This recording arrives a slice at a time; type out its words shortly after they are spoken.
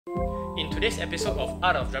In today's episode of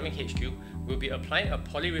Art of Drumming HQ, we'll be applying a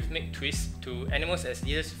polyrhythmic twist to Animals as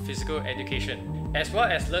Leaders physical education, as well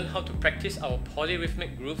as learn how to practice our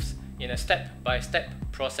polyrhythmic grooves in a step-by-step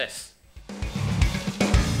process.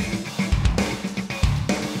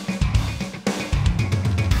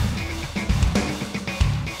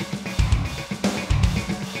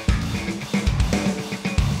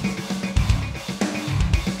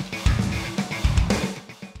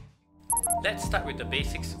 Let's start with the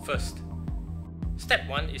basics first. Step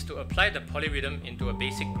 1 is to apply the polyrhythm into a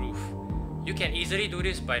basic groove. You can easily do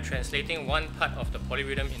this by translating one part of the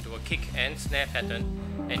polyrhythm into a kick and snare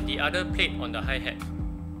pattern and the other played on the hi-hat.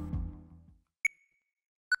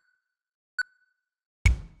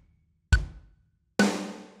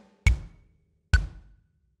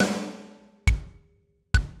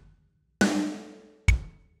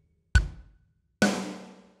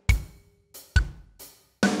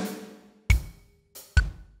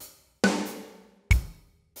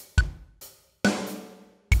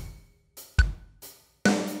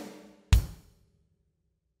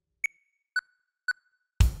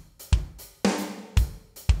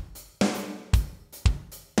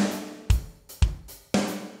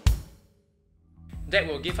 That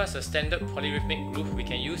will give us a standard polyrhythmic groove we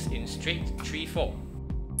can use in straight 3/4.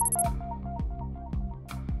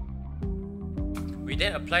 We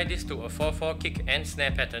then apply this to a 4/4 kick and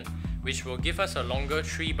snare pattern, which will give us a longer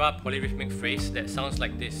 3-bar polyrhythmic phrase that sounds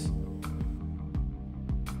like this.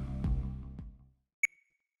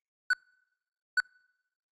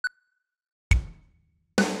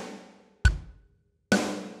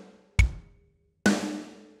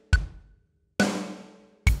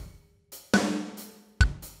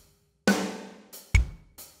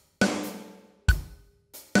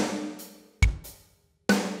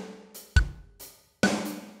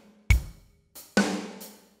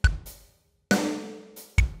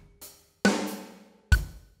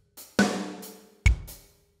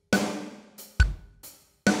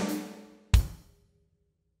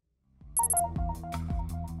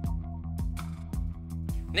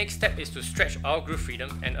 Next step is to stretch our groove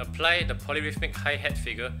freedom and apply the polyrhythmic hi-hat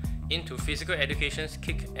figure into physical education's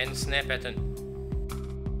kick and snare pattern.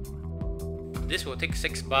 This will take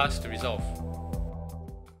 6 bars to resolve.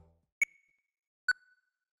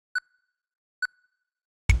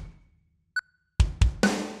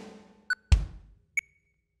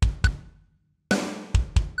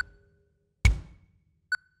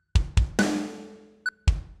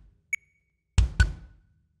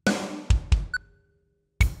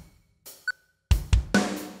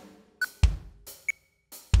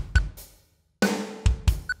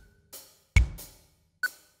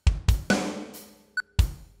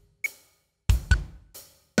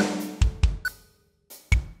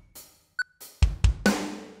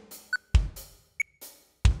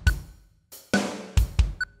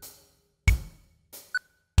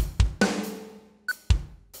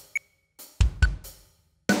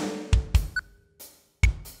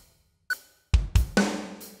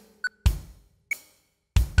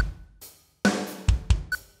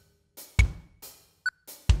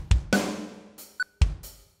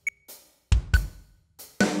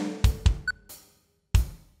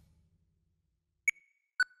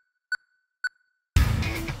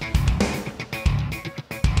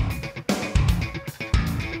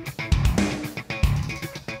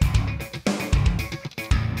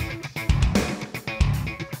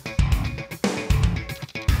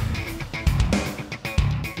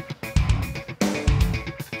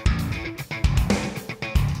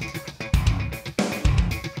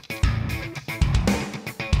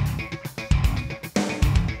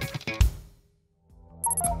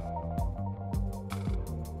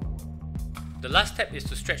 The last step is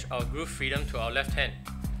to stretch our groove freedom to our left hand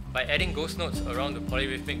by adding ghost notes around the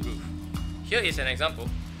polyrhythmic groove. Here is an example,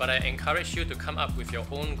 but I encourage you to come up with your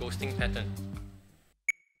own ghosting pattern.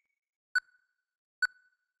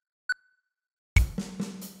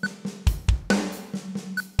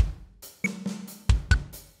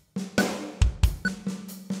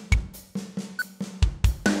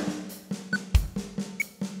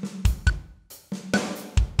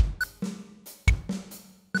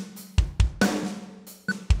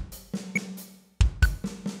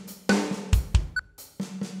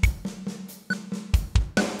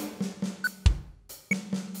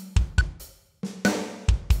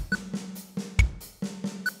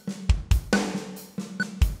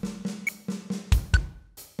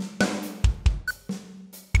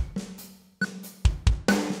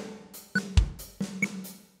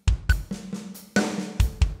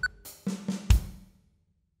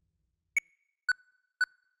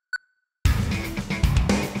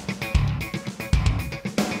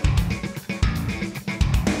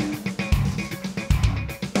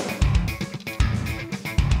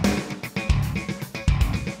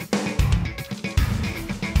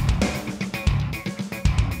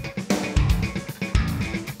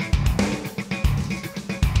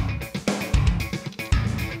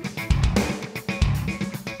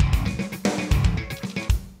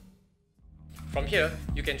 here,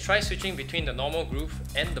 you can try switching between the normal groove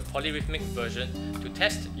and the polyrhythmic version to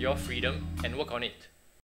test your freedom and work on it.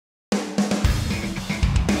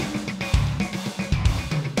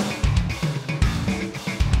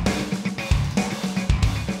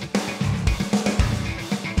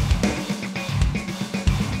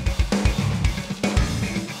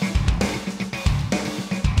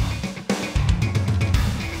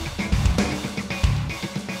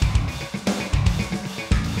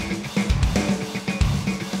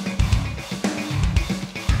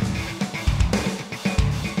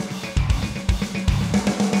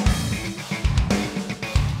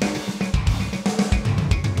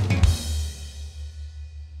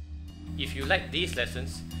 If you like these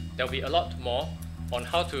lessons, there will be a lot more on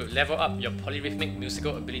how to level up your polyrhythmic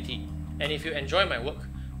musical ability. And if you enjoy my work,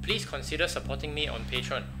 please consider supporting me on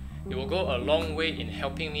Patreon. It will go a long way in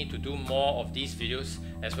helping me to do more of these videos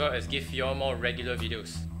as well as give you all more regular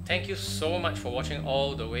videos. Thank you so much for watching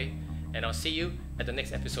all the way, and I'll see you at the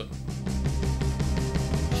next episode.